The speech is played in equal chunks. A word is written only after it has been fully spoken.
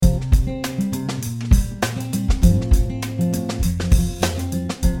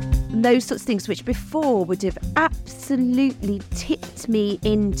and those sorts of things, which before would have absolutely tipped me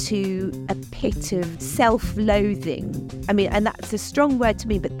into a pit of self-loathing. I mean, and that's a strong word to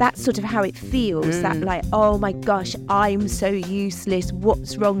me, but that's sort of how it feels, that like, oh my gosh, I'm so useless,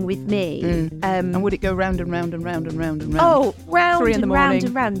 what's wrong with me? And would it go round and round and round and round and round? Oh, round 3 in the and round morning.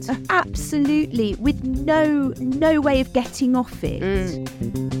 and round. Absolutely, with no way of getting off it.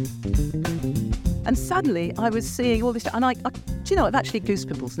 And suddenly I was seeing all this, and I do you know, I've actually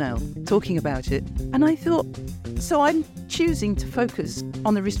goosepimples now talking about it. And I thought, so I'm choosing to focus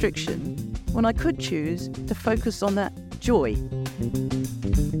on the restriction when I could choose to focus on that joy.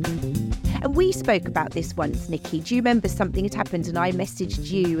 And we spoke about this once, Nikki. Do you remember something had happened and I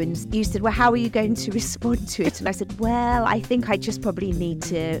messaged you and you said, well, how are you going to respond to it? And I said, well, I think I just probably need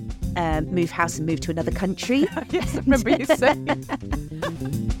to move house and move to another country. Yes, I remember you saying.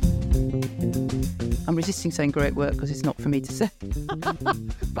 I'm resisting saying great work because it's not for me to say.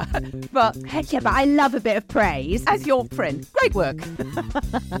 but Yeah, but I love a bit of praise. As your friend, great work.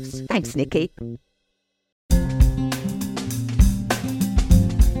 Thanks, Nikki.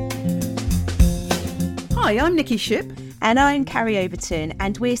 Hi, I'm Nikki Shipp. And I'm Carrie Overton,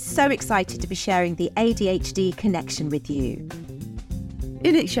 and we're so excited to be sharing the ADHD connection with you.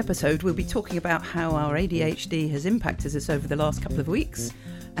 In each episode, we'll be talking about how our ADHD has impacted us over the last couple of weeks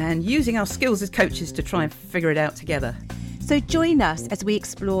and using our skills as coaches to try and figure it out together. So join us as we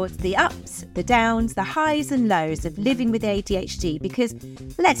explore the ups, the downs, the highs and lows of living with ADHD, because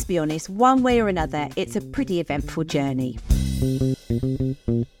let's be honest, one way or another, it's a pretty eventful journey.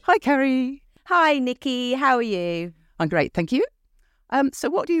 Hi, Carrie. Hi, Nikki. How are you? I'm great, thank you. So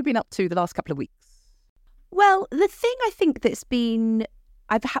what have you been up to the last couple of weeks? Well, the thing I think that's been...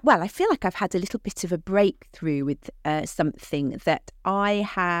 I feel like I've had a little bit of a breakthrough with something that I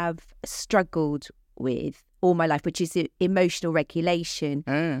have struggled with all my life, which is emotional regulation.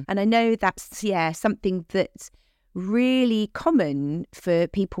 And I know that's, something that's really common for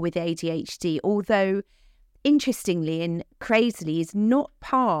people with ADHD, although interestingly and crazily is not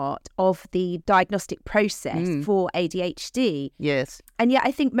part of the diagnostic process for ADHD. Yes. And yet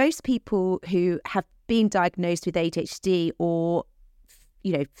I think most people who have been diagnosed with ADHD or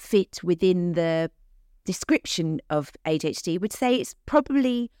fit within the description of ADHD would say it's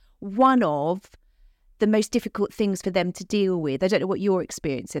probably one of the most difficult things for them to deal with. I don't know what your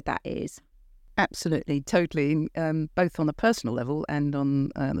experience of that is. Absolutely, totally. Both on a personal level and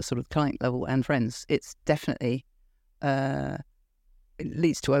on the sort of client level and friends. It's definitely, it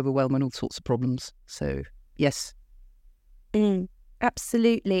leads to overwhelm and all sorts of problems. So, yes.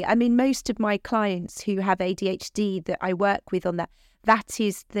 Absolutely. I mean, most of my clients who have ADHD that I work with on that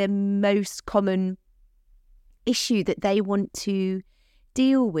is the most common issue that they want to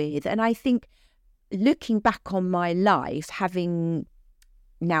deal with. And I think looking back on my life,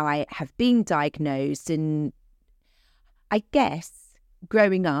 now I have been diagnosed, and I guess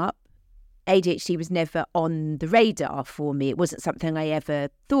growing up, ADHD was never on the radar for me. It wasn't something I ever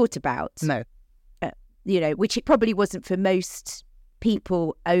thought about. No. Which it probably wasn't for most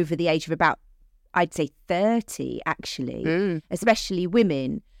people over the age of about, I'd say 30, actually, especially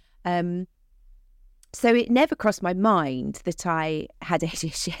women. So it never crossed my mind that I had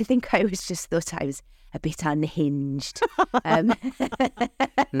ADHD. I think I thought I was a bit unhinged. I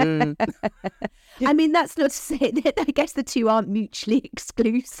mean, that's not to say that I guess the two aren't mutually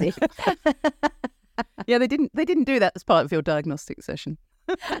exclusive. Yeah, they didn't do that as part of your diagnostic session.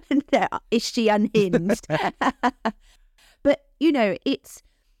 No, is she unhinged? But, it's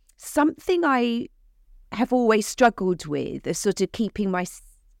something I have always struggled with, a sort of keeping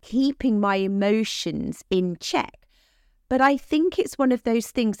my emotions in check. But I think it's one of those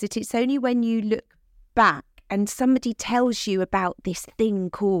things that it's only when you look back and somebody tells you about this thing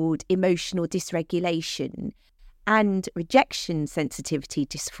called emotional dysregulation and rejection sensitivity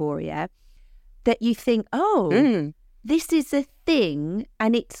dysphoria that you think, this is a thing,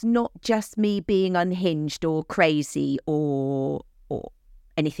 and it's not just me being unhinged or crazy or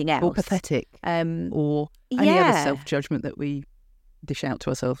anything else. Or pathetic. Or any other self-judgment that we dish out to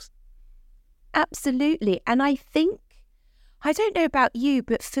ourselves. Absolutely. And I think, I don't know about you,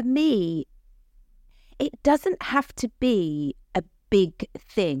 but for me, it doesn't have to be a big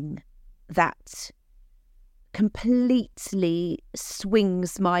thing that completely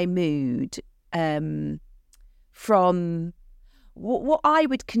swings my mood from what I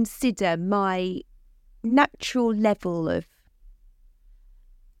would consider my natural level of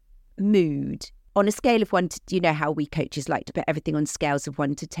mood on a scale of 1 to, you know how we coaches like to put everything on scales of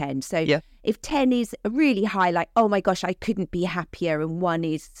 1 to 10. So if 10 is really high, like, oh my gosh, I couldn't be happier, and 1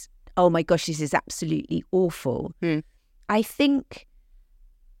 is, oh my gosh, this is absolutely awful. I think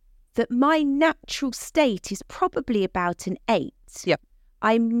that my natural state is probably about an 8. Yep.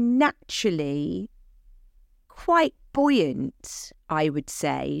 I'm naturally quite buoyant, I would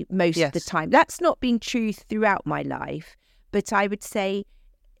say, most of the Yes. time. That's not been true throughout my life, but I would say,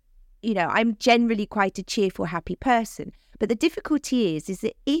 I'm generally quite a cheerful, happy person. But the difficulty is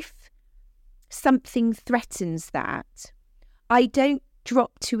that if something threatens that, I don't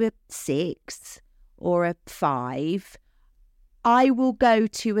drop to a 6 or a 5. I will go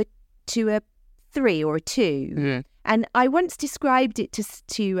to a 3 or a 2. Mm. And I once described it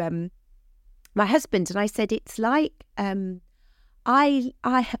to my husband, and I said it's like I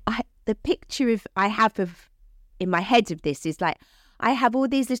the picture I have in my head of this is like I have all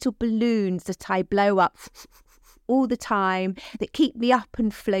these little balloons that I blow up all the time that keep me up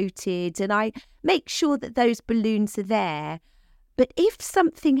and floated, and I make sure that those balloons are there. But if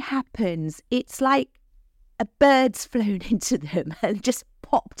something happens, it's like a bird's flown into them and just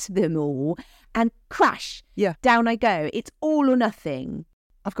popped them all, and crash, down I go. It's all or nothing.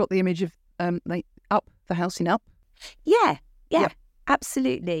 I've got the image of Up, the house in Up. Yeah,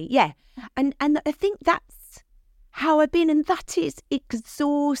 absolutely, yeah. And I think that's how I've been, and that is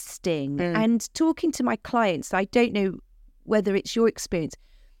exhausting. And talking to my clients, I don't know whether it's your experience.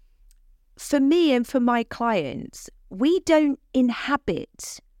 For me and for my clients, we don't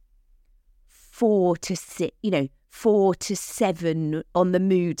inhabit 4 to 6, 4 to 7 on the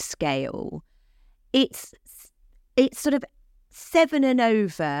mood scale. It's sort of 7 and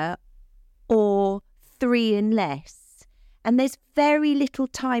over or 3 and less. And there's very little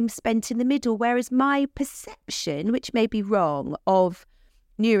time spent in the middle, whereas my perception, which may be wrong, of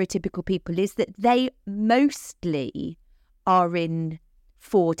neurotypical people is that they mostly are in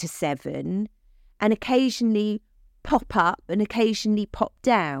 4 to 7 and occasionally pop up and occasionally pop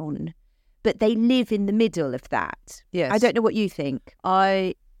down, but they live in the middle of that. Yes. I don't know what you think.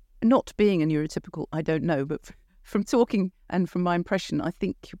 Not being a neurotypical, I don't know, but from talking and from my impression, I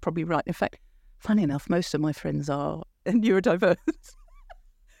think you're probably right. In fact, funny enough, most of my friends are neurodiverse.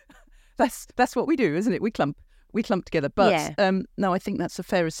 That's what we do, isn't it? We clump together. But no, I think that's a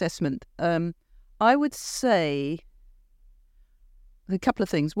fair assessment. I would say a couple of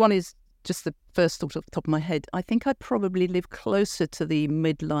things. One is just the first thought off the top of my head. I think I probably live closer to the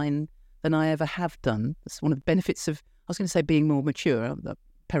midline than I ever have done. That's one of the benefits of, I was going to say being more mature,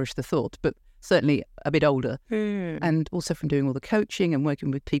 perish the thought, but certainly a bit older. And also from doing all the coaching and working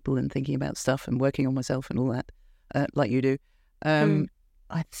with people and thinking about stuff and working on myself and all that, like you do.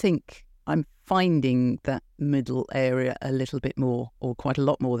 I think I'm finding that middle area a little bit more, or quite a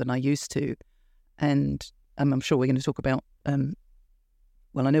lot more than I used to. And I'm sure we're going to talk about, I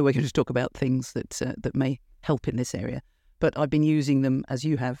know we're going to talk about things that may help in this area, but I've been using them as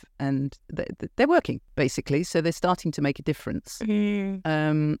you have, and they're working, basically. So they're starting to make a difference.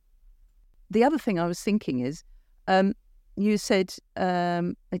 The other thing I was thinking is, you said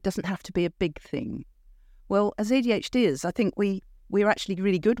it doesn't have to be a big thing. Well, as ADHDers, I think we're actually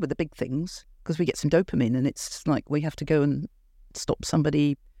really good with the big things because we get some dopamine, and it's like we have to go and stop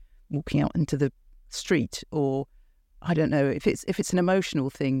somebody walking out into the street, or I don't know, if it's an emotional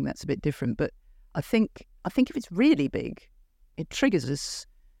thing, that's a bit different. But I think if it's really big, it triggers us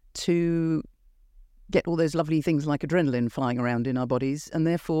to get all those lovely things like adrenaline flying around in our bodies, and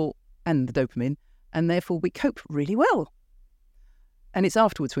the dopamine, and therefore we cope really well. And it's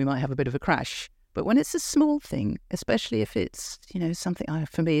afterwards we might have a bit of a crash. But when it's a small thing, especially if it's, something,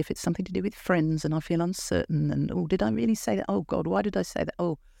 for me, if it's something to do with friends and I feel uncertain and, did I really say that? Oh, God, why did I say that?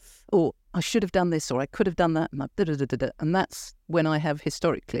 Oh, I should have done this, or I could have done that. And that's when I have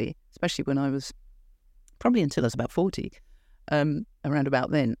historically, especially when I was, probably until I was about 40, around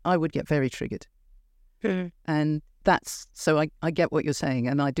about then, I would get very triggered. And so I get what you're saying,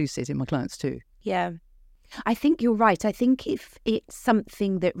 and I do see it in my clients too. Yeah. I think you're right. I think if it's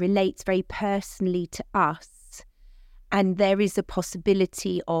something that relates very personally to us, and there is a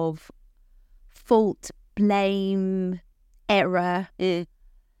possibility of fault, blame, error,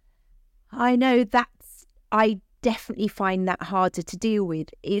 I know I definitely find that harder to deal with.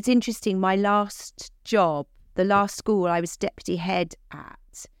 It's interesting, my last job, the last school I was deputy head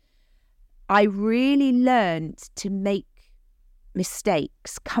at, I really learned to make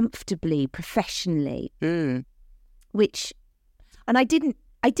mistakes comfortably, professionally, and I didn't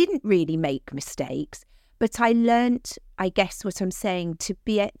really make mistakes, but I learnt, I guess what I'm saying, to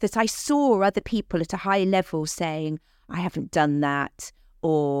be that I saw other people at a high level saying, I haven't done that,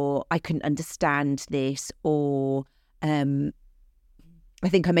 or I couldn't understand this, or I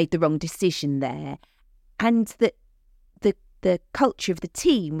think I made the wrong decision there, and that the culture of the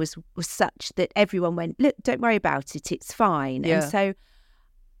team was such that everyone went, look, don't worry about it, it's fine. Yeah. And so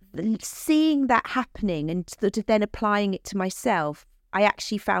seeing that happening and sort of then applying it to myself, I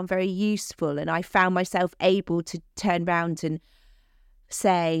actually found very useful. And I found myself able to turn around and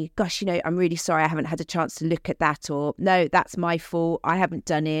say, gosh, I'm really sorry I haven't had a chance to look at that, or no, that's my fault, I haven't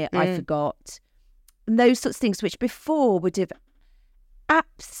done it, I forgot. And those sorts of things, which before would have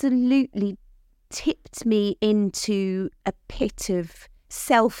absolutely tipped me into a pit of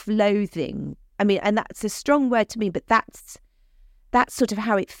self-loathing. I mean, and that's a strong word to me, but that's sort of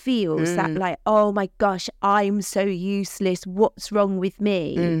how it feels. That like, oh my gosh, I'm so useless. What's wrong with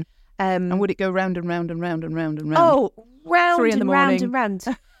me? And would it go round and round and round and round and round? Oh, round 3 and round and round.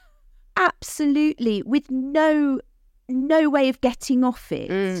 Absolutely, with no way of getting off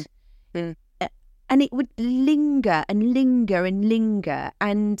it. And it would linger and linger and linger.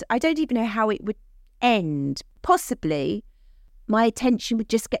 And I don't even know how it would end. Possibly my attention would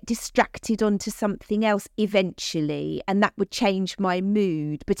just get distracted onto something else eventually, and that would change my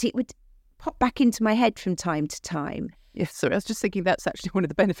mood. But it would pop back into my head from time to time. Yes, sorry, I was just thinking that's actually one of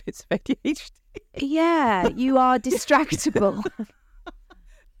the benefits of ADHD. Yeah, you are distractible.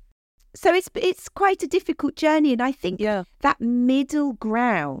 So it's quite a difficult journey, and I think that middle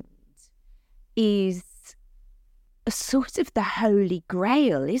ground is a sort of the holy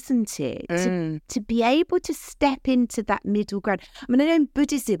grail, isn't it? To be able to step into that middle ground. I mean, I know in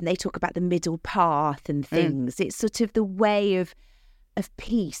Buddhism they talk about the middle path and things. It's sort of the way of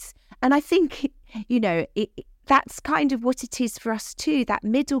peace. And I think, that's kind of what it is for us too, that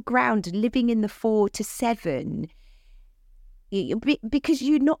middle ground, living in the 4 to 7. Because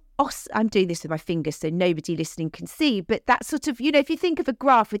you're not, I'm doing this with my fingers so nobody listening can see, but that sort of, if you think of a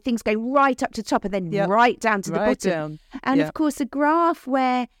graph with things going right up to the top and then right down to the bottom. And of course, a graph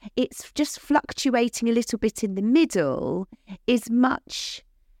where it's just fluctuating a little bit in the middle is much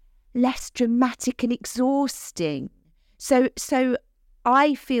less dramatic and exhausting. So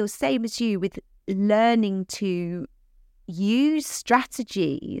I feel same as you with learning to use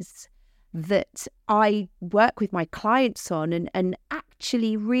strategies that I work with my clients on and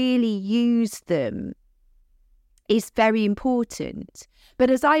actually really use them is very important. But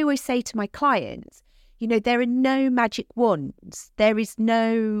as I always say to my clients, there are no magic wands. There is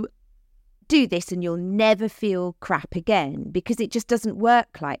no do this and you'll never feel crap again, because it just doesn't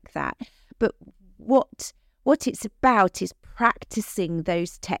work like that. But what it's about is practicing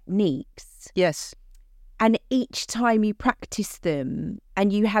those techniques. Yes. And each time you practice them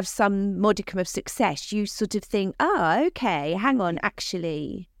and you have some modicum of success, you sort of think, okay, hang on,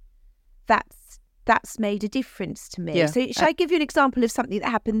 actually, that's made a difference to me. Yeah. So should I give you an example of something that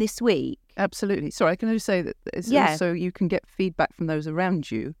happened this week? Absolutely. Sorry, I can only say that it's also you can get feedback from those around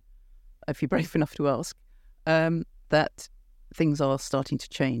you, if you're brave enough to ask, that things are starting to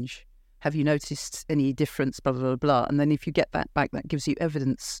change. Have you noticed any difference, blah, blah, blah, blah. And then if you get that back, that gives you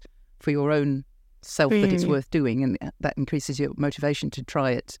evidence for your own self that it's worth doing, and that increases your motivation to try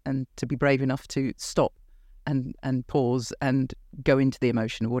it and to be brave enough to stop and pause and go into the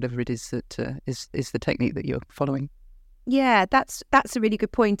emotion or whatever it is that is the technique that you're following. Yeah, that's a really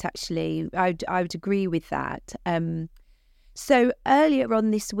good point, actually. I would agree with that. So earlier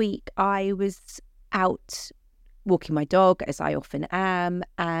on this week, I was out walking my dog, as I often am,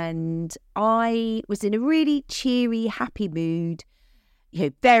 and I was in a really cheery, happy mood.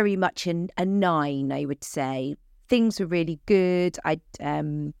 Very much a 9, I would say. Things were really good. I'd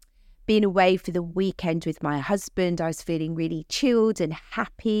been away for the weekend with my husband. I was feeling really chilled and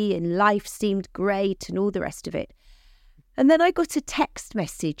happy, and life seemed great and all the rest of it. And then I got a text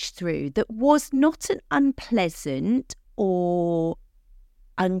message through that was not an unpleasant or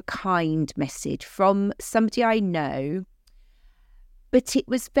unkind message from somebody I know, but it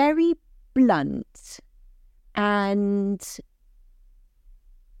was very blunt, and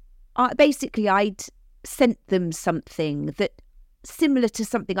basically I'd sent them something that similar to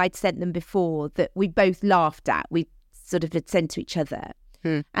something I'd sent them before that we both laughed at. We sort of had sent to each other.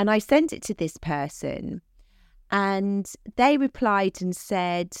 And I sent it to this person, and they replied and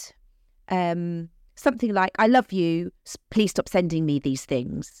said something like, I love you, please stop sending me these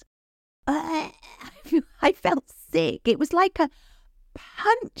things. I felt sick. It was like a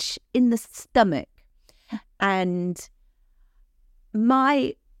punch in the stomach. And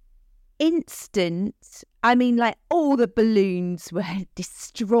my instant, all the balloons were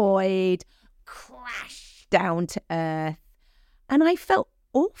destroyed, crashed down to earth, and I felt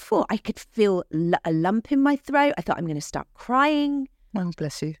awful. I could feel a lump in my throat. I thought, I'm going to start crying. Oh,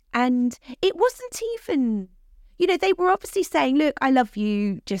 bless you. And it wasn't even, they were obviously saying, look, I love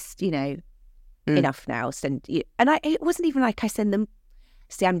you, just, enough now. It wasn't even like I send them,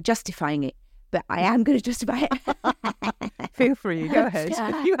 see, I'm justifying it, but I am going to justify it. Feel free. Go ahead.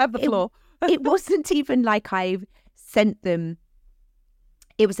 You have the floor. It wasn't even like I've sent them.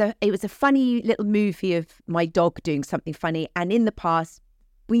 It was a funny little movie of my dog doing something funny, and in the past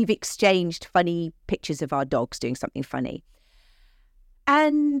we've exchanged funny pictures of our dogs doing something funny.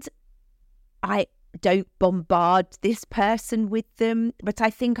 And I don't bombard this person with them, but I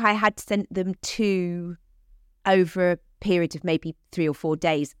think I had sent them 2 over a period of maybe 3 or 4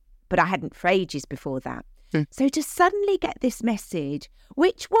 days, but I hadn't for ages before that. So to suddenly get this message,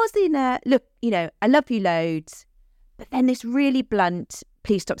 which was in a, look, I love you loads, but then this really blunt,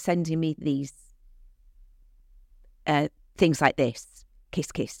 please stop sending me these things like this,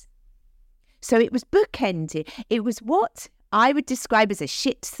 kiss, kiss. So it was bookended. It was what I would describe as a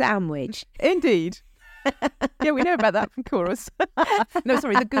shit sandwich. Indeed. Yeah, we know about that from Chorus. No,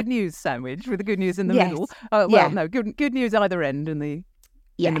 sorry, the good news sandwich with the good news in the middle. No, good news either end in the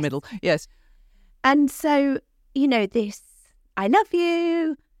middle. Yes. And so, this, I love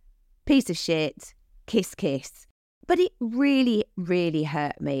you, piece of shit, kiss, kiss. But it really, really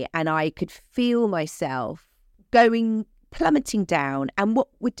hurt me. And I could feel myself plummeting down. And what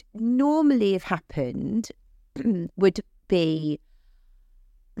would normally have happened would be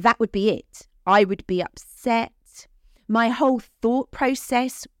it. I would be upset. My whole thought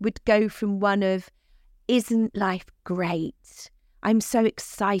process would go from one of, isn't life great? I'm so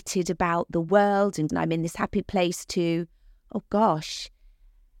excited about the world and I'm in this happy place, to, oh gosh,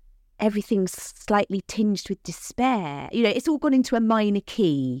 everything's slightly tinged with despair. It's all gone into a minor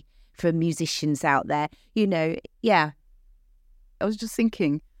key for musicians out there, yeah. I was just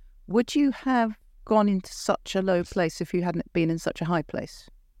thinking, would you have gone into such a low place if you hadn't been in such a high place?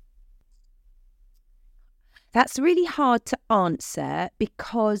 That's really hard to answer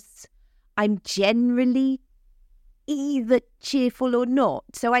because I'm generally either cheerful or not.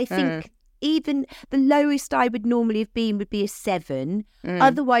 So I think even the lowest I would normally have been would be a 7.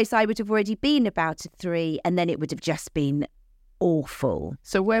 Otherwise, I would have already been about a 3, and then it would have just been awful.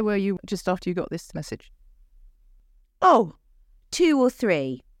 So where were you just after you got this message? Oh, 2 or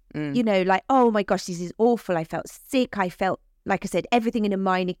 3. Like, oh my gosh, this is awful. I felt sick. I felt, like I said, everything in a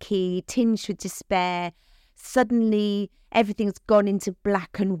minor key, tinged with despair. Suddenly, everything's gone into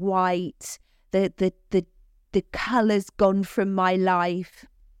black and white. The colour's gone from my life.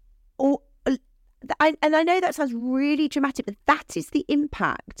 I know that sounds really dramatic, but that is the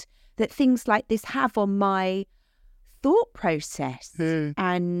impact that things like this have on my thought process.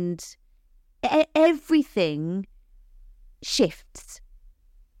 And everything shifts.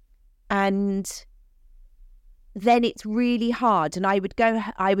 And then it's really hard. And I would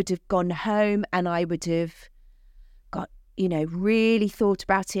have gone home and I would have got, really thought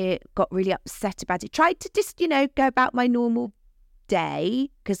about it, got really upset about it, tried to just, go about my normal day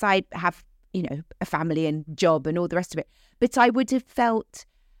because I have, a family and job and all the rest of it. But I would have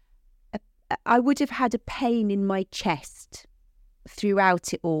had a pain in my chest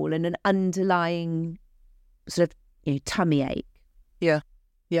throughout it all and an underlying sort of, tummy ache. Yeah.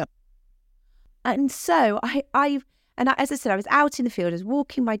 Yeah. And so as I said, I was out in the field, I was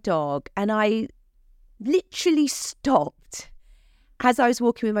walking my dog, and I literally stopped as I was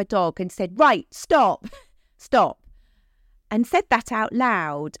walking with my dog and said, right, stop, and said that out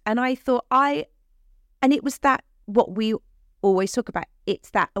loud. And I thought and it was that, what we always talk about, it's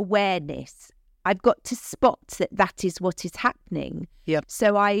that awareness. I've got to spot that is what is happening. Yep.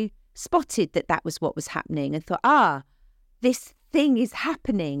 So I spotted that was what was happening and thought, this thing is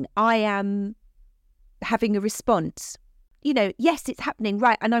happening. I am having a response. Yes, it's happening,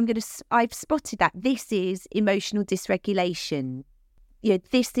 right? And I've spotted that. This is emotional dysregulation.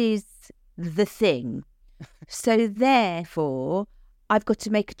 This is the thing. So therefore, I've got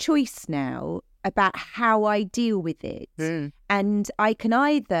to make a choice now about how I deal with it. And I can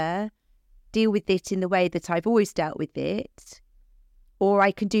either deal with it in the way that I've always dealt with it, or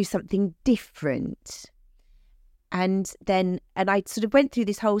I can do something different. And I sort of went through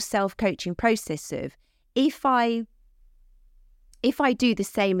this whole self-coaching process of, if I do the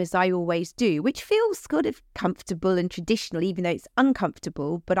same as I always do, which feels sort of comfortable and traditional, even though it's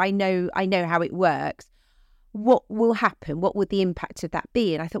uncomfortable, but I know how it works, what will happen? What will the impact of that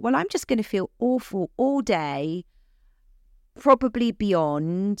be? And I thought, well, I'm just going to feel awful all day, probably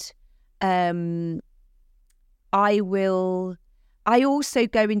beyond. I also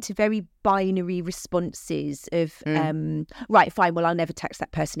go into very binary responses of, right, fine, well, I'll never text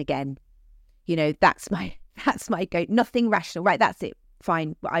that person again. That's my go. Nothing rational. Right, that's it.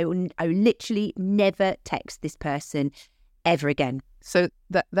 Fine. I will literally never text this person ever again. So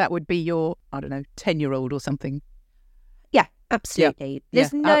that would be your, 10-year-old or something. Yeah, absolutely. Yeah.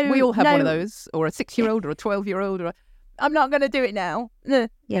 We all have one of those, or a 6-year-old or a 12-year-old. I'm not going to do it now. Yeah.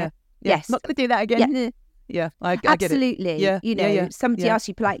 Yes. I'm not going to do that again. Yeah. I get it. Absolutely. Yeah. Somebody asks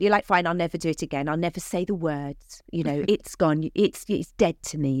you politely, you're like, fine, I'll never do it again. I'll never say the words. It's gone. It's dead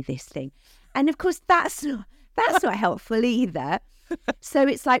to me, this thing. And of course, that's not helpful either. So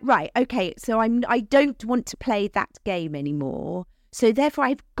it's like, right, okay, so I don't want to play that game anymore. So therefore,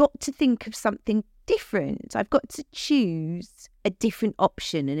 I've got to think of something different. I've got to choose a different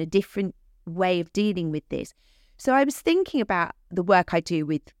option and a different way of dealing with this. So I was thinking about the work I do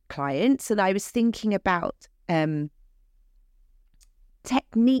with clients, and I was thinking about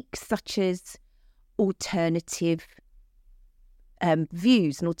techniques such as alternative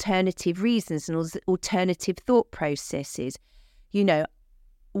views and alternative reasons and alternative thought processes.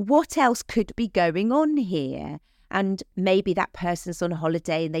 What else could be going on here? And maybe that person's on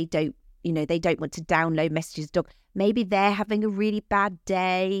holiday and they don't want to download messages. Maybe they're having a really bad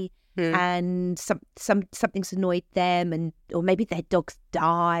day. And something's annoyed them, or maybe their dog's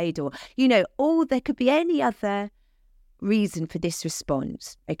died, or there could be any other reason for this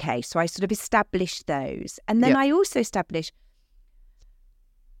response. Okay, so I sort of established those, and then I also established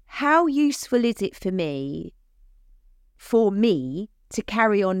how useful is it for me to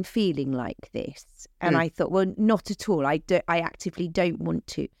carry on feeling like this. And I thought, well, not at all. I actively don't want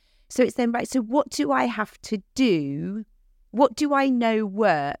to. So it's then, right, so what do I have to do? What do I know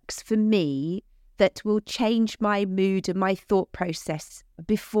works for me that will change my mood and my thought process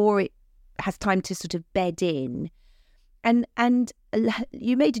before it has time to sort of bed in? And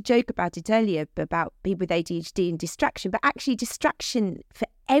you made a joke about it earlier about people with ADHD and distraction, but actually distraction for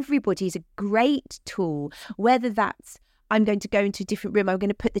everybody is a great tool, whether that's I'm going to go into a different room, I'm going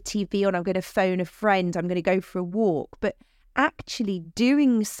to put the TV on, I'm going to phone a friend, I'm going to go for a walk. But actually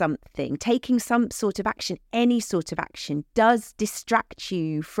doing something, taking some sort of action, any sort of action, does distract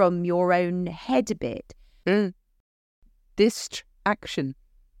you from your own head a bit. Distraction.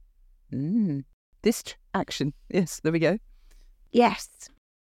 Distraction. Yes, there we go. Yes.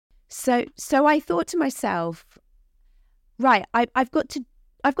 So I thought to myself, right, I've got to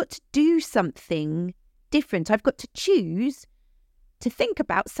do something different. I've got to choose to think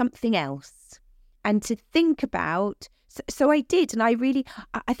about something else and to think about. So I did, and I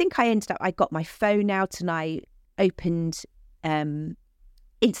think I ended up, I got my phone out and I opened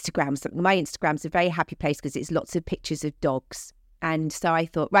Instagram. My Instagram's a very happy place because it's lots of pictures of dogs. And so I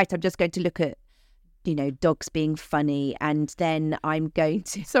thought, right, I'm just going to look at, dogs being funny, and then I'm going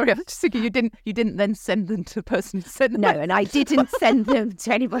to... Sorry, I was just thinking you didn't then send them to the person who sent them. No, and I didn't send them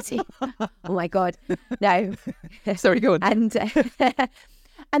to anybody. Oh my God, no. Sorry, go on. And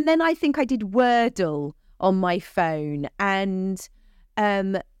then I think I did Wordle on my phone and,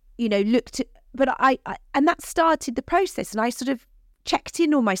 looked at, but I and that started the process, and I sort of checked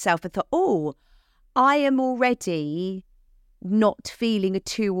in on myself and thought, oh, I am already not feeling a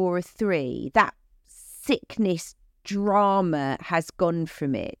 2 or a 3. That sickness drama has gone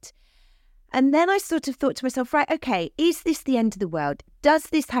from it. And then I sort of thought to myself, right, okay, is this the end of the world? Does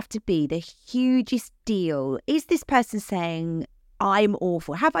this have to be the hugest deal? Is this person saying, I'm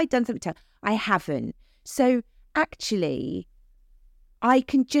awful? Have I done something? I haven't. So actually, I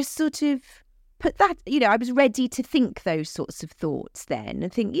can just sort of put that, I was ready to think those sorts of thoughts then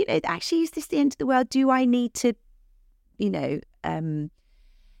and think, actually, is this the end of the world? Do I need to,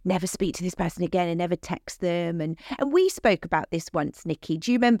 never speak to this person again and never text them? And we spoke about this once, Nikki.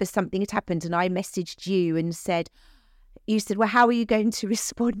 Do you remember something had happened and I messaged you and you said, well, how are you going to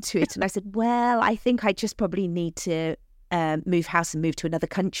respond to it? And I said, well, I think I just probably need to move house and move to another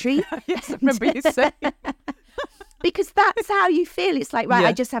country. Yes, I remember you saying. Because that's how you feel. It's like, right,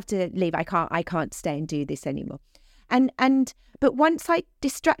 I just have to leave. I can't stay and do this anymore. But once I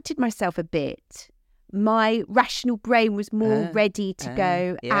distracted myself a bit, my rational brain was more ready to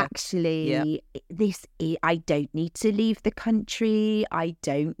go, actually, I don't need to leave the country. I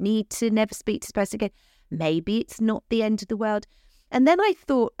don't need to never speak to this person again. Maybe it's not the end of the world. And then I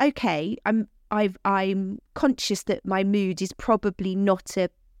thought, okay, I'm conscious that my mood is probably not a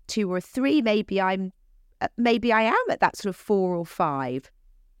 2 or a 3. Maybe I am at that sort of 4 or 5.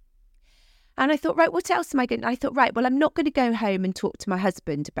 And I thought, right, what else am I going to... I thought, right, well, I'm not going to go home and talk to my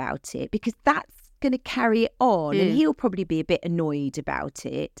husband about it because that's going to carry it on and he'll probably be a bit annoyed about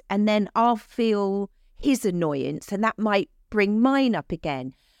it. And then I'll feel his annoyance and that might bring mine up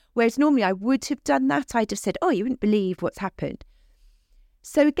again. Whereas normally I would have done that. I'd have said, oh, you wouldn't believe what's happened.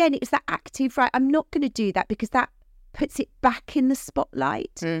 So again, it was that active, right, I'm not going to do that because that puts it back in the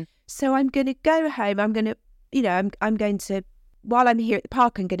spotlight. So I'm going to go home. I'm going to, I'm going to, while I'm here at the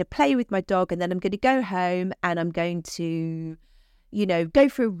park, I'm going to play with my dog, and then I'm going to go home and I'm going to, go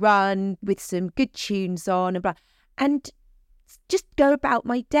for a run with some good tunes on and blah. and just go about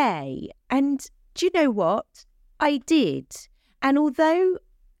my day. And do you know what? I did. And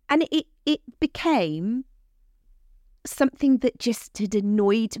it became something that just had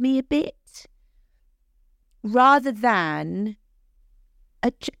annoyed me a bit, rather than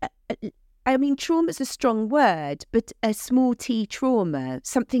trauma's a strong word, but a small t trauma,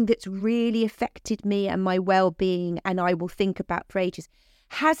 something that's really affected me and my well-being, and I will think about for ages.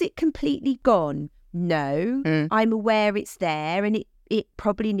 Has it completely gone? No. I'm aware it's there, and it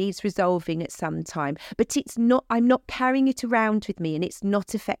probably needs resolving at some time, but I'm not carrying it around with me, and it's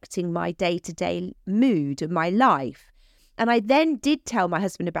not affecting my day-to-day mood of my life. And I then did tell my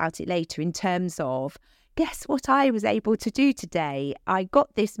husband about it later, in terms of, guess what I was able to do today? I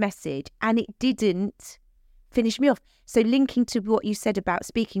got this message and it didn't finish me off. So linking to what you said about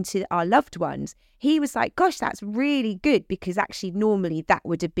speaking to our loved ones, he was like, gosh, that's really good, because actually normally that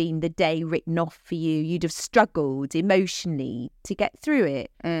would have been the day written off for you. You'd have struggled emotionally to get through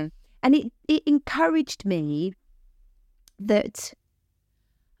it. And it encouraged me that,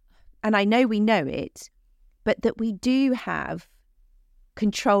 and I know we know it, but that we do have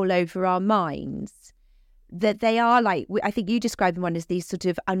control over our minds. That they are like, I think you described one as these sort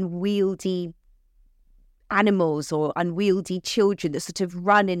of unwieldy animals or unwieldy children that sort of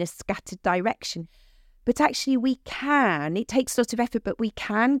run in a scattered direction. But actually it takes a lot of effort, but we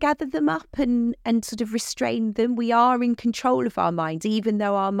can gather them up and sort of restrain them. We are in control of our minds, even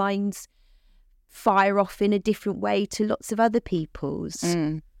though our minds fire off in a different way to lots of other people's.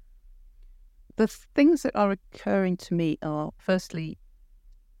 The things that are occurring to me are, firstly,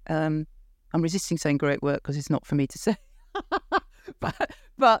 I'm resisting saying great work because it's not for me to say.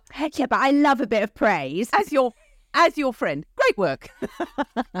 but heck yeah, but I love a bit of praise. As your friend, great work.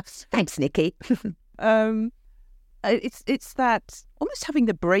 Thanks, Nikki. It's that almost having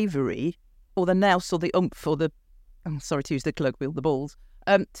the bravery or the nous or the oomph or the, I'm sorry to use the colloquial, the balls,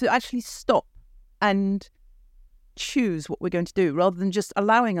 to actually stop and choose what we're going to do, rather than just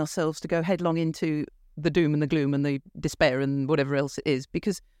allowing ourselves to go headlong into the doom and the gloom and the despair and whatever else it is.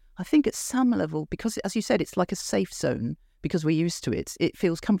 Because I think at some level, because as you said, it's like a safe zone, because we're used to it, it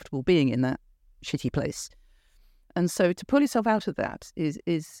feels comfortable being in that shitty place. And so to pull yourself out of that is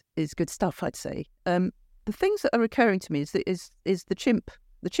good stuff, I'd say. The things that are occurring to me is the chimp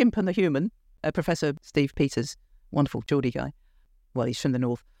and the human. Professor Steve Peters, wonderful Geordie guy. Well, he's from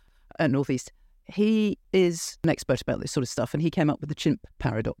the northeast. He is an expert about this sort of stuff, and he came up with the chimp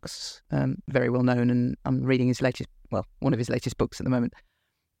paradox, very well known. And I'm reading one of his latest books at the moment.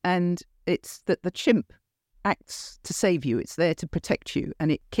 And it's that the chimp acts to save you. It's there to protect you,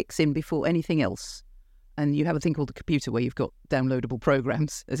 and it kicks in before anything else. And you have a thing called a computer where you've got downloadable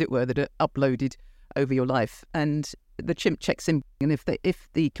programs, as it were, that are uploaded over your life. And the chimp checks in, and if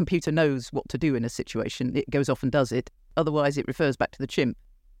the computer knows what to do in a situation, it goes off and does it. Otherwise, it refers back to the chimp.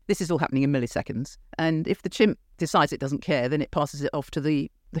 This is all happening in milliseconds. And if the chimp decides it doesn't care, then it passes it off to the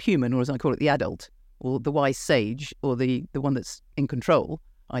human, or as I call it, the adult, or the wise sage, or the one that's in control,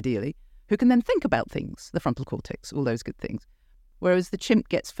 ideally, who can then think about things, the frontal cortex, all those good things. Whereas the chimp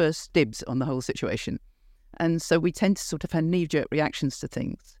gets first dibs on the whole situation. And so we tend to sort of have knee-jerk reactions to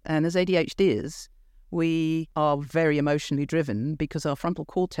things. And as ADHDers, we are very emotionally driven because our frontal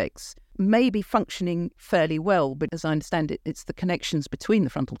cortex may be functioning fairly well, but as I understand it, it's the connections between the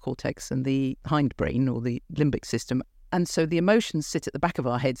frontal cortex and the hindbrain, or the limbic system. And so the emotions sit at the back of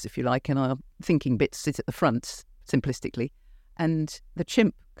our heads, if you like, and our thinking bits sit at the front, simplistically. And the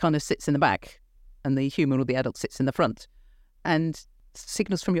chimp kind of sits in the back, and the human or the adult sits in the front. And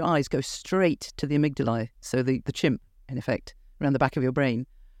signals from your eyes go straight to the amygdala, so the chimp, in effect, around the back of your brain.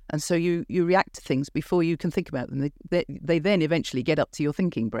 And so you react to things before you can think about them. They then eventually get up to your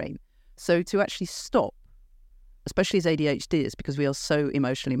thinking brain. So to actually stop, especially as ADHDers, because we are so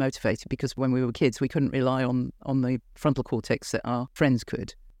emotionally motivated, because when we were kids, we couldn't rely on the frontal cortex that our friends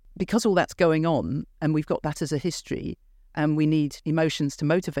could. Because all that's going on, and we've got that as a history, and we need emotions to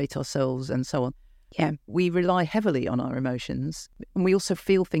motivate ourselves and so on. Yeah, we rely heavily on our emotions, and we also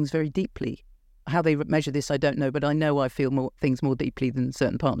feel things very deeply. How they measure this, I don't know, but I know I feel things more deeply than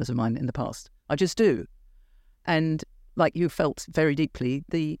certain partners of mine in the past. I just do. And like you felt very deeply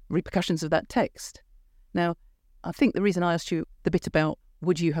the repercussions of that text. Now, I think the reason I asked you the bit about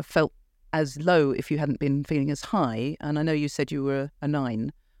would you have felt as low if you hadn't been feeling as high, and I know you said you were a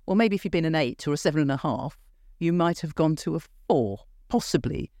 9, or maybe if you'd been an 8 or a 7.5, you might have gone to a 4,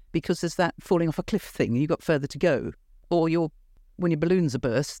 possibly, because there's that falling off a cliff thing, you've got further to go. Or when your balloons are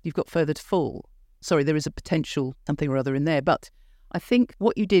burst, you've got further to fall. Sorry, there is a potential something or other in there. But I think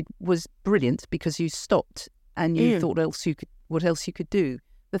what you did was brilliant because you stopped and you thought what else you could do.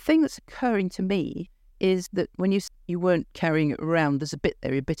 The thing that's occurring to me is that when you weren't carrying it around, there's a bit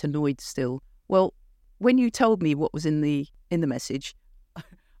there, you're a bit annoyed still. Well, when you told me what was in the message,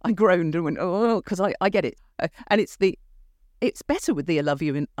 I groaned and went, oh, because I get it. And it's better with the I love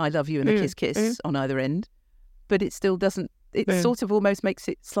you and a kiss on either end, but it still doesn't, it sort of almost makes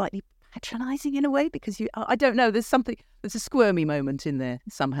it slightly patronising in a way, because I don't know, there's a squirmy moment in there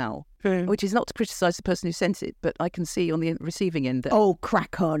somehow, which is not to criticise the person who sent it, but I can see on the receiving end that...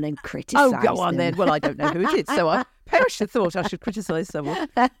 crack on and criticise go on then. Well, I don't know who it is, so I perished the thought I should criticise someone,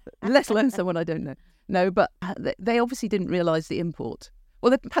 let alone someone I don't know. No, but they obviously didn't realise the import.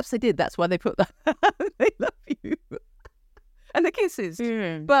 Well, perhaps they did, that's why they put that. They love you. And the kisses.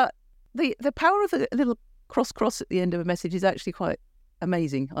 But the power of a little cross at the end of a message is actually quite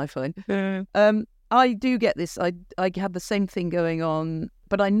amazing, I find. I do get this. I have the same thing going on,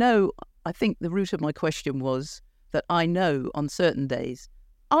 but I think the root of my question was that I know on certain days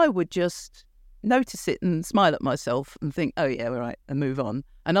I would just notice it and smile at myself and think, oh yeah, all right, and move on.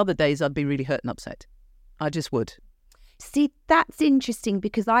 And other days I'd be really hurt and upset. I just would. See, that's interesting,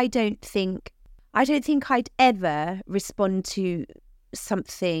 because I don't think I'd ever respond to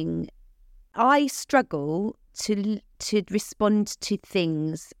something. I struggle to respond to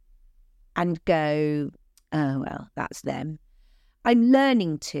things and go, oh, well, that's them. I'm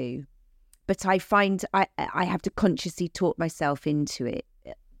learning to, but I find I have to consciously talk myself into it.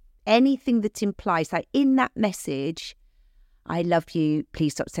 Anything that implies, like in that message, I love you,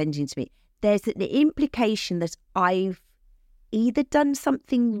 please stop sending to me, there's the implication that I've either done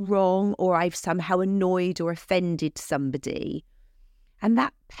something wrong or I've somehow annoyed or offended somebody. And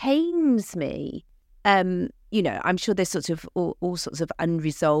that pains me. I'm sure there's sort of all sorts of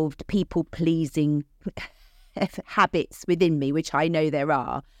unresolved people-pleasing habits within me, which I know there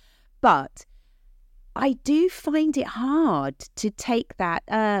are. But I do find it hard to take that,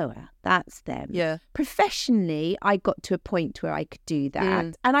 oh, well, that's them. Yeah. Professionally, I got to a point where I could do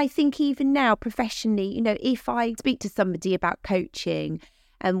that. And I think even now, professionally, if I speak to somebody about coaching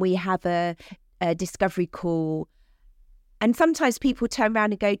and we have a discovery call, and sometimes people turn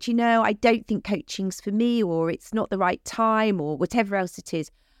around and go, do you know, I don't think coaching's for me, or it's not the right time, or whatever else it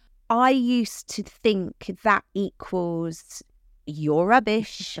is. I used to think that equals you're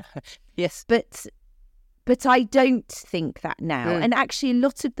rubbish. Yes. But I don't think that now. And actually, a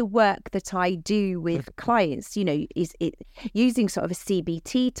lot of the work that I do with clients, is using sort of a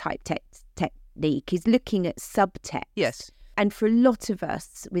CBT type technique, is looking at subtext. Yes. And for a lot of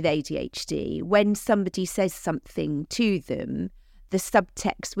us with ADHD, when somebody says something to them, the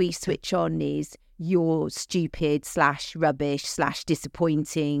subtext we switch on is you're stupid / rubbish /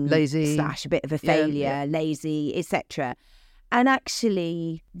 disappointing, lazy / a bit of a failure, lazy, etc. And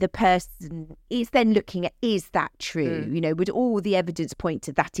actually, the person is then looking at, is that true? Would all the evidence point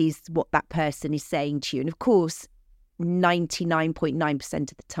to that is what that person is saying to you? And of course,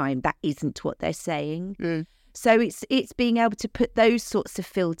 99.9% of the time, that isn't what they're saying. So it's being able to put those sorts of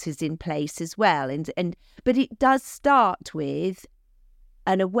filters in place as well. But it does start with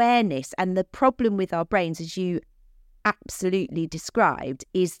an awareness. And the problem with our brains, as you absolutely described,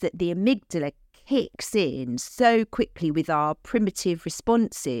 is that the amygdala kicks in so quickly with our primitive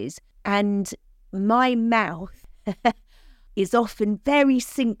responses, and my mouth is often very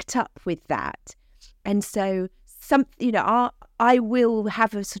synced up with that. And so I will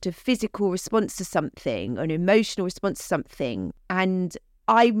have a sort of physical response to something, an emotional response to something, and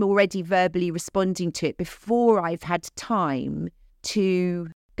I'm already verbally responding to it before I've had time to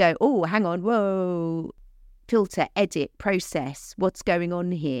go, oh, hang on, whoa, filter, edit, process, what's going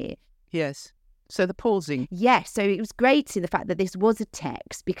on here? Yes. So the pausing. Yes. So it was great in the fact that this was a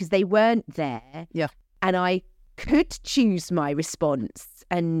text, because they weren't there. Yeah. And I could choose my response.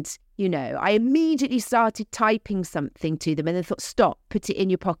 And, I immediately started typing something to them and then thought, stop, put it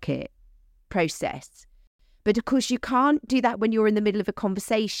in your pocket, process. But of course, you can't do that when you're in the middle of a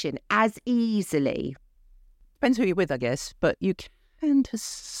conversation as easily. Depends who you're with, I guess, but you can to a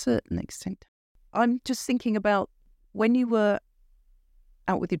certain extent. I'm just thinking about when you were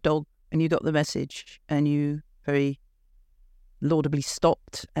out with your dog and you got the message and you very laudably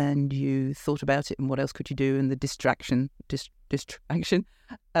stopped and you thought about it and what else could you do, and the distraction,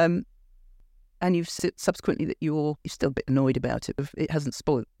 and you've subsequently that you're still a bit annoyed about it. It hasn't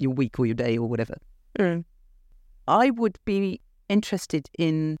spoiled your week or your day or whatever. I would be interested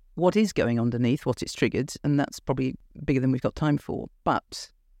in what is going underneath, what it's triggered, and that's probably bigger than we've got time for.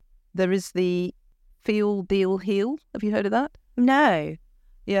 But there is the feel, deal, heal. Have you heard of that? No.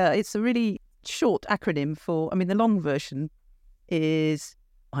 Yeah, it's a really short acronym for, the long version is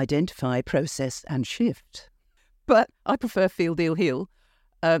identify, process, and shift. But I prefer feel, deal, heal.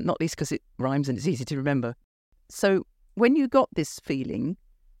 not least because it rhymes and it's easy to remember. So when you got this feeling,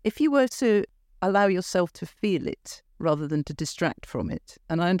 if you were to allow yourself to feel it rather than to distract from it,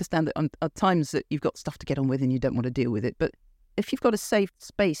 and I understand that at times that you've got stuff to get on with and you don't want to deal with it, but if you've got a safe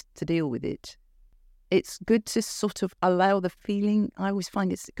space to deal with it, it's good to sort of allow the feeling. I always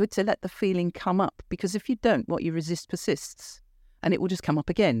find it's good to let the feeling come up, because if you don't, what you resist persists and it will just come up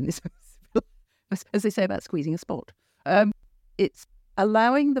again. As they say about squeezing a spot. It's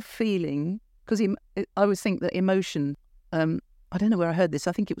allowing the feeling, because I always think that emotion, I don't know where I heard this,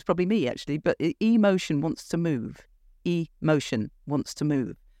 I think it was probably me actually, but emotion wants to move. Emotion wants to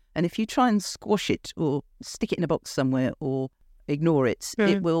move. And if you try and squash it or stick it in a box somewhere or ignore it,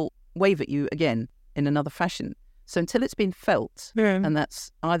 it will wave at you again in another fashion. So until it's been felt, and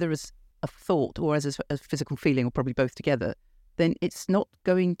that's either as a thought or as a physical feeling, or probably both together, then it's not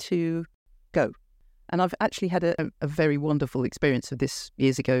going to go. And I've actually had a very wonderful experience of this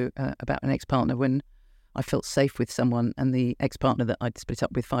years ago about an ex-partner, when I felt safe with someone, and the ex-partner that I'd split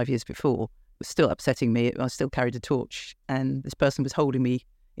up with 5 years before was still upsetting me. I still carried a torch, and this person was holding me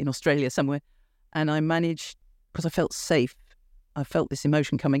in Australia somewhere, and I managed, because I felt safe, I felt this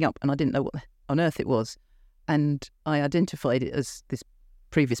emotion coming up and I didn't know what on earth it was, and I identified it as this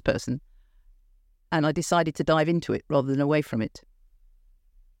previous person, and I decided to dive into it rather than away from it.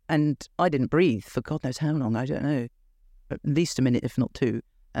 And I didn't breathe for God knows how long, I don't know, at least a minute, if not two.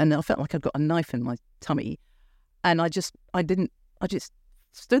 And I felt like I'd got a knife in my tummy. And I just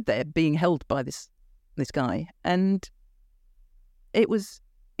stood there being held by this guy. And it was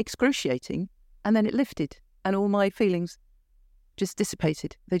excruciating. And then it lifted, and all my feelings just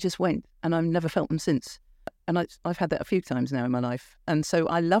dissipated. They just went, and I've never felt them since. And I've had that a few times now in my life. And so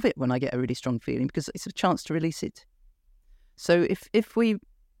I love it when I get a really strong feeling, because it's a chance to release it. So if we...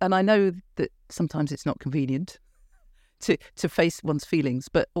 And I know that sometimes it's not convenient to face one's feelings,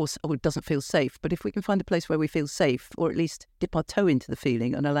 but also it doesn't feel safe. But if we can find a place where we feel safe, or at least dip our toe into the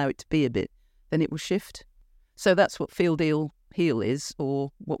feeling and allow it to be a bit, then it will shift. So that's what feel, deal, heal is,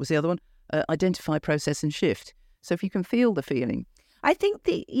 or what was the other one? Identify, process and shift. So if you can feel the feeling. I think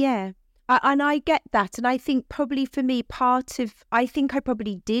and I get that. And I think probably for me, I think I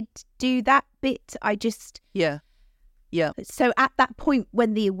probably did do that bit. Yeah. So at that point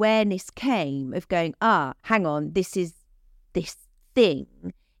when the awareness came of going, hang on, this is this thing,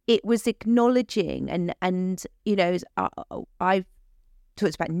 it was acknowledging and you know, I've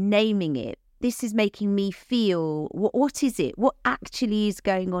talked about naming it. This is making me feel, what is it? What actually is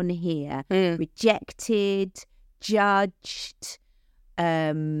going on here? Rejected, judged, I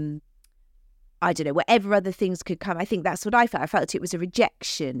don't know, whatever other things could come. I think that's what I felt. I felt it was a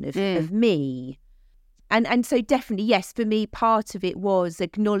rejection of me. And so definitely, yes, for me, part of it was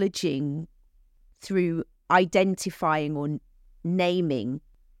acknowledging through identifying or naming,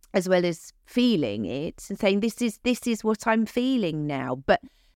 as well as feeling it and saying, this is what I'm feeling now.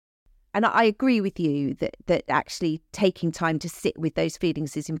 And I agree with you that actually taking time to sit with those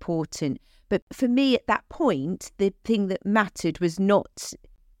feelings is important. But for me at that point, the thing that mattered was not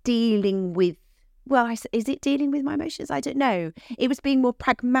dealing with, is it dealing with my emotions? I don't know. It was being more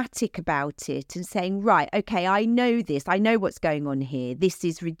pragmatic about it and saying, right, okay, I know this. I know what's going on here. This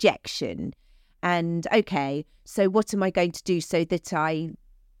is rejection. And okay, so what am I going to do so that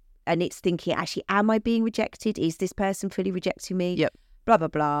and it's thinking, actually, am I being rejected? Is this person fully rejecting me? Yep. Blah, blah,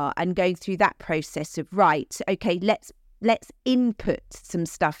 blah. And going through that process of, right, okay, let's input some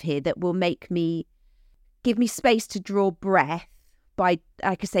stuff here that will give me space to draw breath by,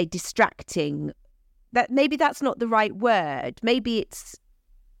 like I say, distracting. That maybe that's not the right word. Maybe it's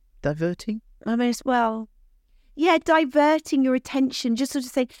diverting. I mean, as well, yeah, diverting your attention. Just sort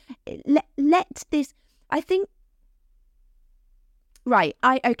of say, let this. I think. Right.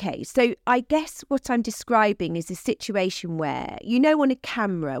 Okay. So I guess what I'm describing is a situation where, you know, on a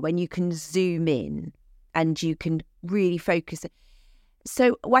camera when you can zoom in and you can really focus.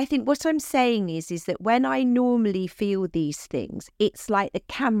 So I think what I'm saying is that when I normally feel these things, it's like the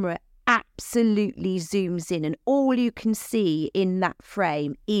camera absolutely zooms in and all you can see in that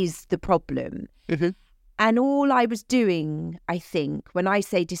frame is the problem. Mm-hmm. And all I was doing, I think, when I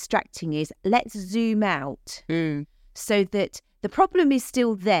say distracting is let's zoom out so that the problem is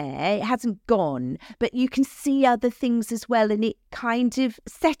still there. It hasn't gone, but you can see other things as well. And it kind of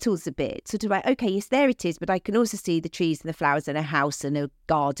settles a bit. Sort of like, okay, yes, there it is. But I can also see the trees and the flowers and a house and a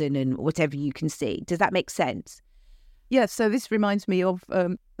garden and whatever you can see. Does that make sense? Yeah, so this reminds me of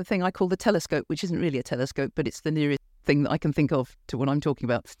the thing I call the telescope, which isn't really a telescope, but it's the nearest thing that I can think of to what I'm talking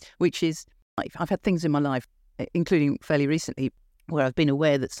about, which is I've had things in my life, including fairly recently, where I've been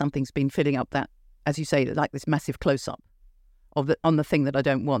aware that something's been filling up that, as you say, like this massive close-up on the thing that I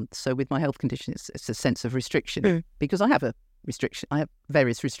don't want. So with my health condition, it's a sense of restriction because I have a restriction. I have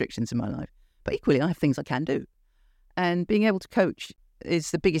various restrictions in my life, but equally I have things I can do. And being able to coach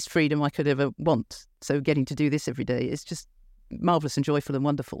is the biggest freedom I could ever want. So getting to do this every day is just marvellous and joyful and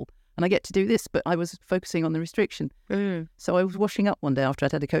wonderful. And I get to do this, but I was focusing on the restriction. So I was washing up one day after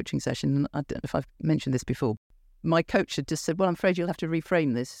I'd had a coaching session, and I don't know if I've mentioned this before. My coach had just said, well, I'm afraid you'll have to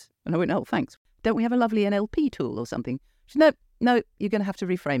reframe this. And I went, oh, thanks. Don't we have a lovely NLP tool or something? She said, no, you're going to have to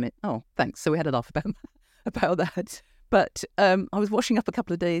reframe it. Oh, thanks. So we had a laugh about that. But I was washing up a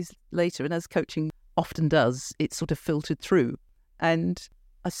couple of days later, and as coaching often does, it sort of filtered through. And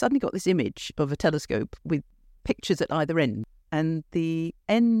I suddenly got this image of a telescope with pictures at either end. And the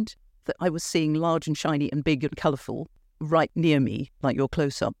end that I was seeing large and shiny and big and colourful right near me, like your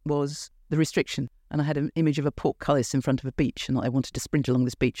close-up, was the restriction. And I had an image of a portcullis in front of a beach, and I wanted to sprint along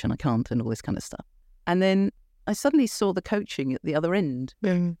this beach and I can't, and all this kind of stuff. And then I suddenly saw the coaching at the other end,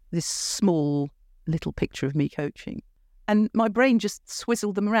 this small little picture of me coaching. And my brain just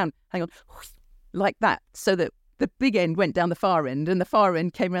swizzled them around, hang on, like that, so that the big end went down the far end and the far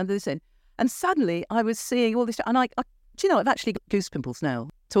end came around to this end. And suddenly I was seeing all this, and I do you know, I've actually got goose pimples now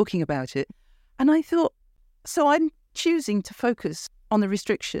talking about it. And I thought, so I'm choosing to focus on the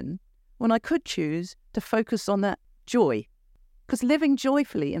restriction when I could choose to focus on that joy. Because living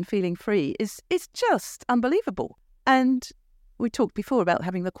joyfully and feeling free is just unbelievable. And we talked before about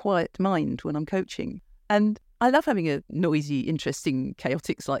having the quiet mind when I'm coaching. And I love having a noisy, interesting,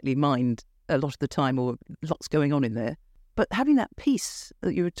 chaotic, slightly mind a lot of the time, or lots going on in there. But having that peace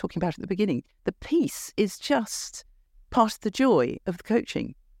that you were talking about at the beginning, the peace is just part of the joy of the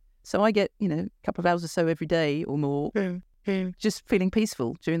coaching. So I get, a couple of hours or so every day or more, just feeling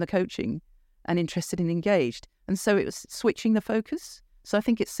peaceful during the coaching and interested and engaged. And so it was switching the focus. So I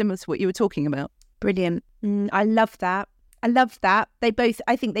think it's similar to what you were talking about. Brilliant. I love that.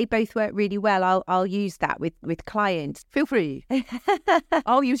 I think they both work really well. I'll use that with clients. Feel free.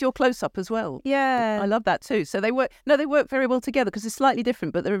 I'll use your close-up as well. Yeah. I love that too. So they work very well together because they're slightly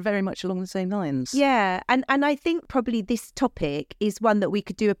different, but they're very much along the same lines. Yeah. And I think probably this topic is one that we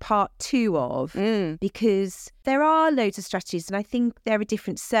could do a part 2 of because there are loads of strategies, and I think there are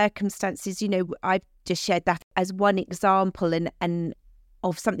different circumstances. I've just shared that as one example and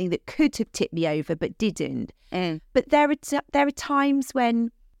of something that could have tipped me over but didn't. But there are times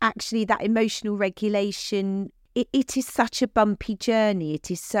when actually that emotional regulation, it is such a bumpy journey. It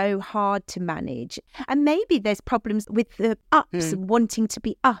is so hard to manage. And maybe there's problems with the ups and wanting to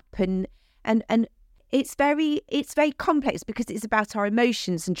be up and it's very complex because it's about our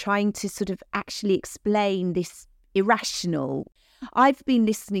emotions and trying to sort of actually explain this irrational. I've been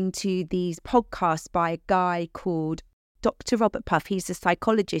listening to these podcasts by a guy called Dr. Robert Puff. He's a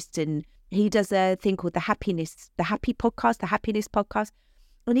psychologist and he does a thing called the Happiness Podcast.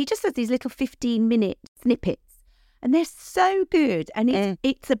 And he just does these little 15-minute snippets and they're so good. And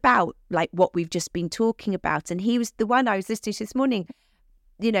it's about like what we've just been talking about. And he was the one I was listening to this morning,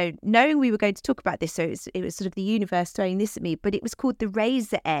 knowing we were going to talk about this. So it was sort of the universe throwing this at me, but it was called The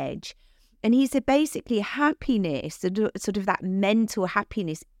Razor Edge. And he said basically happiness, sort of that mental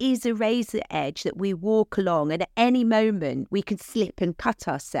happiness, is a razor edge that we walk along, and at any moment we can slip and cut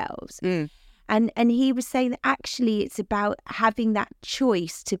ourselves. And he was saying that actually it's about having that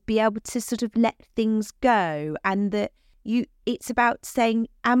choice to be able to sort of let things go, and that it's about saying,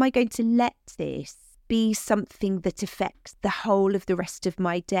 am I going to let this be something that affects the whole of the rest of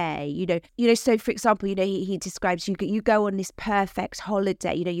my day? So for example, he describes you go on this perfect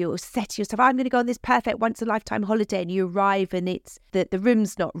holiday, you'll set yourself, I'm going to go on this perfect once in a lifetime holiday, and you arrive and it's that the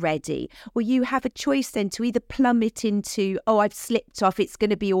room's not ready. Well, you have a choice then to either plummet into, oh, I've slipped off, it's going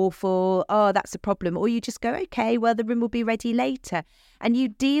to be awful, oh, that's a problem, or you just go, okay, well, the room will be ready later. And you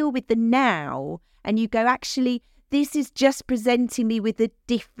deal with the now and you go, actually, this is just presenting me with a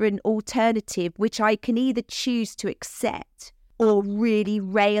different alternative, which I can either choose to accept or really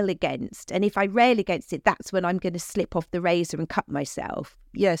rail against. And if I rail against it, that's when I'm going to slip off the razor and cut myself.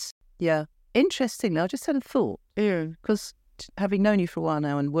 Yes. Yeah. Interestingly, I just had a thought. Because having known you for a while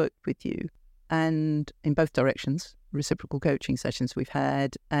now and worked with you, and in both directions, reciprocal coaching sessions we've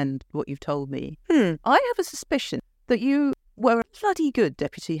had and what you've told me, I have a suspicion that you were a bloody good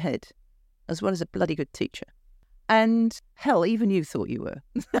deputy head as well as a bloody good teacher. And hell, even you thought you were.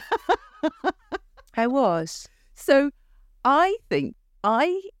 I was. So I think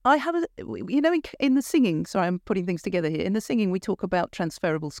I have in the singing, sorry, I'm putting things together here. In the singing, we talk about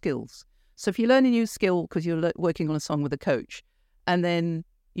transferable skills. So if you learn a new skill because you're working on a song with a coach, and then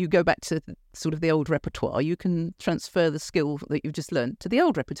you go back to sort of the old repertoire, you can transfer the skill that you've just learned to the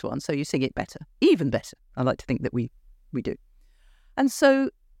old repertoire. And so you sing it better, even better. I like to think that we do. And so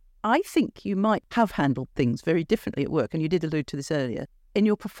I think you might have handled things very differently at work, and you did allude to this earlier, in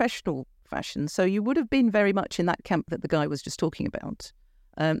your professional fashion. So you would have been very much in that camp that the guy was just talking about,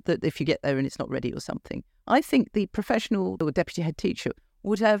 that if you get there and it's not ready or something. I think the professional or deputy head teacher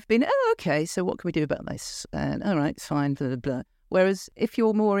would have been, oh, okay, so what can we do about this? And all right, fine, blah, blah, blah. Whereas if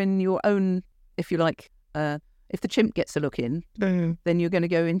you're more in your own, if you like, if the chimp gets a look in, then you're going to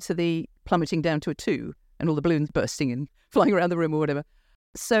go into the plummeting down to a 2 and all the balloons bursting and flying around the room or whatever.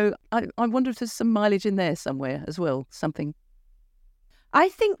 So I wonder if there's some mileage in there somewhere as well, something. I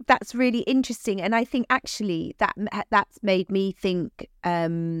think that's really interesting. And I think actually that's made me think,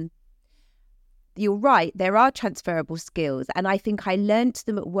 you're right, there are transferable skills. And I think I learnt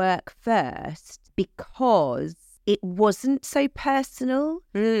them at work first because it wasn't so personal.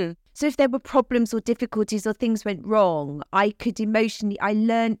 So if there were problems or difficulties or things went wrong, I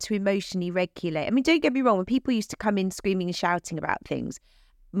learned to emotionally regulate. I mean, don't get me wrong, when people used to come in screaming and shouting about things,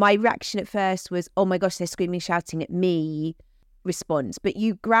 my reaction at first was, oh my gosh, they're screaming and shouting at me response. But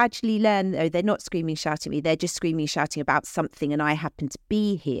you gradually learn, oh, they're not screaming and shouting at me, they're just screaming and shouting about something and I happen to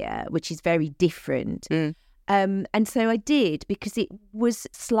be here, which is very different. And so I did, because it was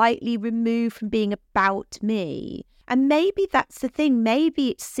slightly removed from being about me. And maybe that's the thing.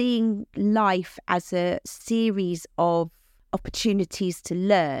 Maybe it's seeing life as a series of opportunities to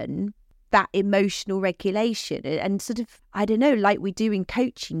learn that emotional regulation. And sort of, I don't know, like we do in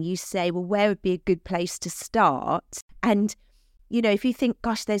coaching, you say, well, where would be a good place to start? And, you know, if you think,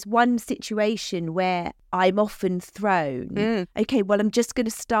 gosh, there's one situation where I'm often thrown, okay, well, I'm just going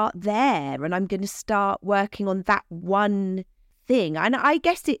to start there and I'm going to start working on that one thing. And I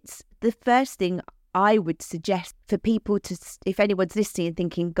guess it's the first thing I would suggest for people to, if anyone's listening and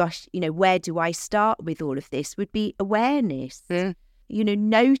thinking, gosh, you know, where do I start with all of this, would be awareness. You know,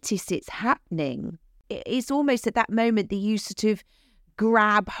 notice it's happening. It's almost at that moment that you sort of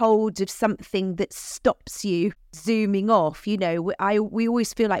grab hold of something that stops you zooming off. You know, we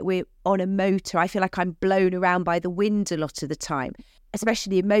always feel like we're on a motor. I feel like I'm blown around by the wind a lot of the time,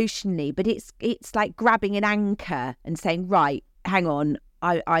 especially emotionally. But it's like grabbing an anchor and saying, right, hang on,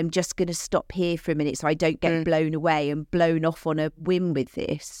 I'm just going to stop here for a minute so I don't get blown away and blown off on a whim with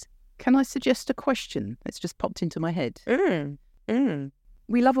this. Can I suggest a question? It's just popped into my head.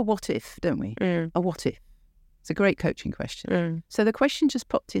 We love a what if, don't we? A what if. It's a great coaching question. So the question just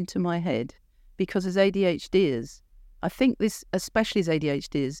popped into my head because as ADHDers, I think this, especially as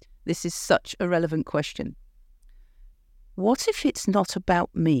ADHDers, this is such a relevant question. What if it's not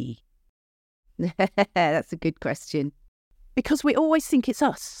about me? That's a good question. Because we always think it's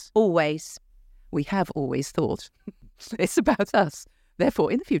us. Always. We have always thought it's about us.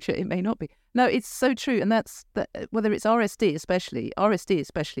 Therefore, in the future, it may not be. No, it's so true. And that's whether it's RSD especially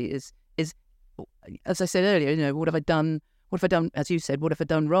is, as I said earlier, you know, what have I done, as you said, what have I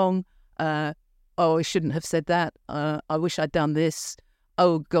done wrong? Oh, I shouldn't have said that. I wish I'd done this.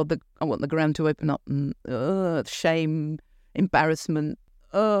 Oh, God, I want the ground to open up. Shame, embarrassment.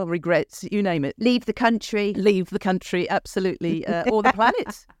 Oh, regrets, you name it. Leave the country, absolutely. Or the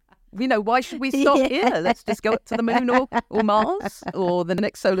planet. You know, why should we stop here? Let's just go up to the moon or Mars or the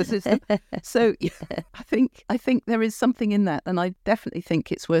next solar system. So I think there is something in that. And I definitely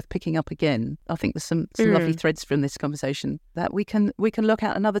think it's worth picking up again. I think there's some lovely threads from this conversation that we can look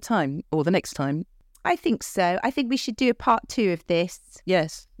at another time or the next time. I think so. I think we should do a part 2 of this.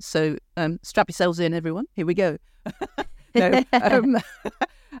 Yes. So strap yourselves in, everyone. Here we go. No.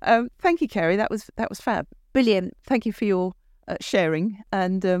 Thank you, Kerry. That was fab. Brilliant. Thank you for your sharing,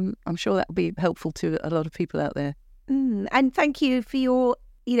 and I'm sure that will be helpful to a lot of people out there. And thank you for your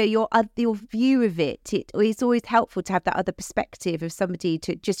view of it. It's always helpful to have that other perspective of somebody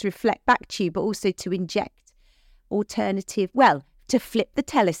to just reflect back to you, but also to inject alternative. Well, to flip the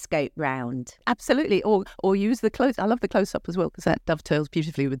telescope round. Absolutely, or use the close. I love the close up as well because that dovetails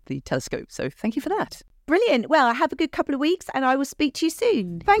beautifully with the telescope. So thank you for that. Brilliant. Well, have a good couple of weeks and I will speak to you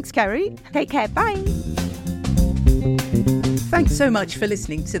soon. Thanks, Kerry. Take care. Bye. Thanks so much for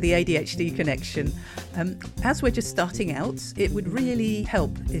listening to the ADHD Connection. As we're just starting out, it would really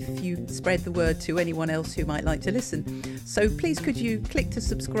help if you spread the word to anyone else who might like to listen. So please could you click to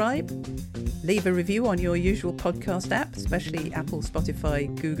subscribe, leave a review on your usual podcast app, especially Apple,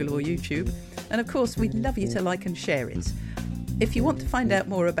 Spotify, Google or YouTube. And of course, we'd love you to like and share it. If you want to find out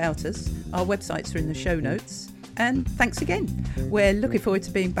more about us, our websites are in the show notes. And thanks again. We're looking forward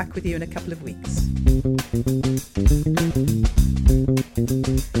to being back with you in a couple of weeks.